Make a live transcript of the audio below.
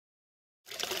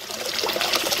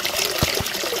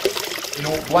in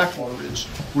Old Blackwater is,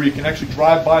 where you can actually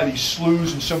drive by these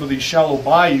sloughs and some of these shallow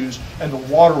bayous and the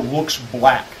water looks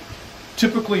black.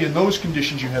 Typically in those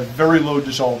conditions you have very low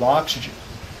dissolved oxygen,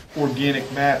 organic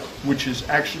matter, which is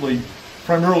actually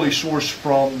primarily sourced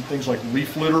from things like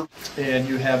leaf litter, and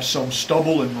you have some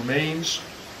stubble and remains,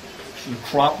 some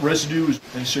crop residues,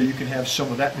 and so you can have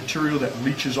some of that material that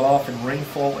leaches off in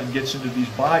rainfall and gets into these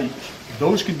bayous.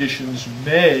 Those conditions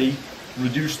may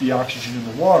reduce the oxygen in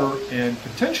the water and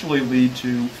potentially lead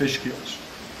to fish kills.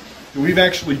 We've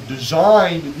actually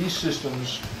designed these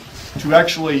systems to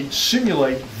actually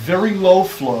simulate very low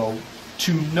flow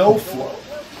to no flow.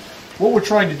 What we're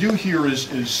trying to do here is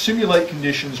simulate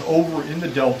conditions over in the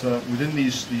delta within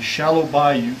these shallow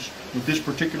bayous with this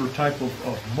particular type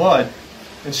of mud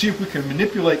and see if we can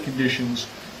manipulate conditions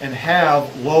and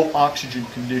have low oxygen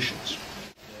conditions.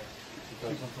 Keep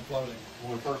them from floating.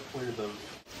 When we first cleared those.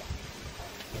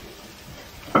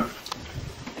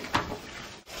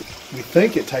 We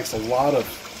think it takes a lot of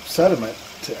sediment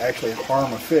to actually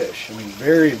harm a fish. I mean,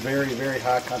 very, very, very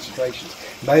high concentrations.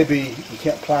 Maybe you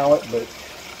can't plow it, but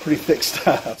pretty thick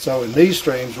stuff. So in these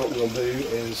streams, what we'll do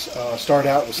is start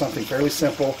out with something fairly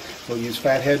simple. We'll use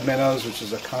fathead minnows, which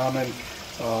is a common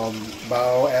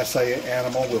bioassay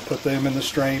animal. We'll put them in the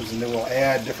streams, and then we'll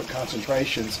add different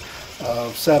concentrations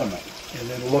of sediment, and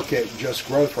then look at just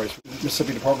growth rates.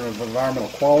 Mississippi Department of Environmental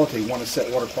Quality want to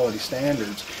set water quality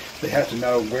standards. They have to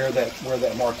know where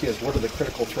that mark is. What are the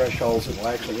critical thresholds that will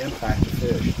actually impact the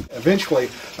fish? Eventually,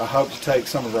 I hope to take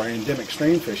some of our endemic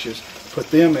stream fishes, put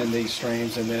them in these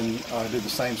streams, and then do the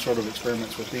same sort of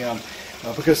experiments with them,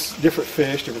 because different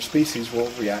fish, different species will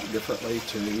react differently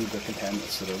to the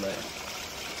contaminants that are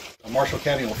there. Marshall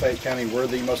County and Lafayette County were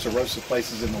the most erosive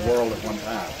places in the world at one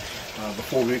time,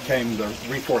 before we became the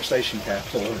reforestation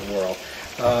capital of the world.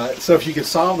 So if you can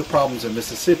solve the problems in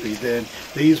Mississippi, then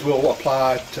these will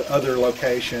apply to other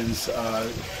locations.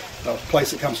 A place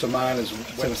that comes to mind is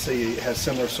Tennessee. It has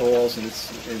similar soils, and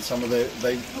some of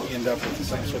they end up with the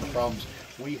same sort of problems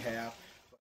we have.